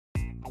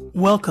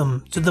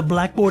Welcome to the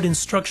Blackboard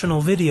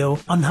instructional video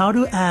on how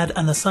to add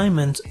an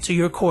assignment to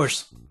your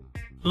course.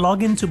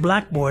 Log into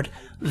Blackboard,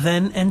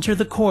 then enter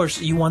the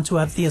course you want to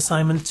add the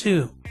assignment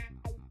to.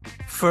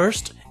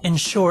 First,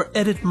 ensure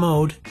edit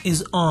mode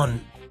is on.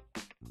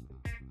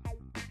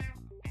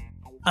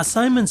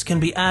 Assignments can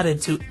be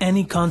added to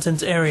any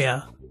content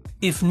area.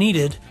 If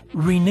needed,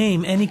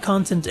 rename any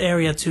content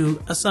area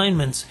to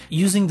Assignments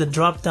using the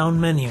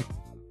drop-down menu.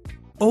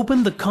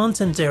 Open the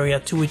content area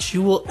to which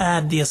you will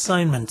add the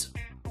assignment.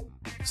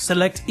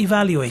 Select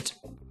Evaluate.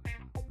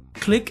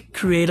 Click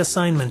Create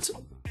Assignment.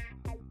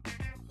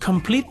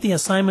 Complete the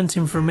assignment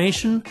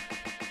information,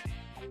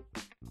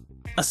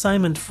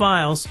 assignment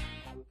files,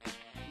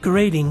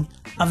 grading,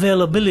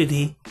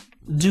 availability,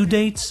 due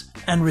dates,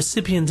 and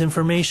recipient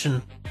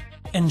information.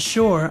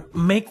 Ensure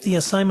Make the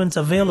assignment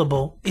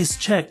available is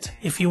checked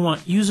if you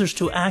want users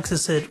to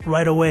access it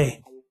right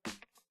away.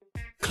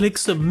 Click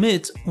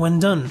Submit when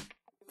done.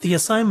 The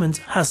assignment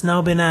has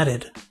now been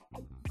added.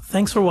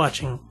 Thanks for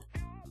watching.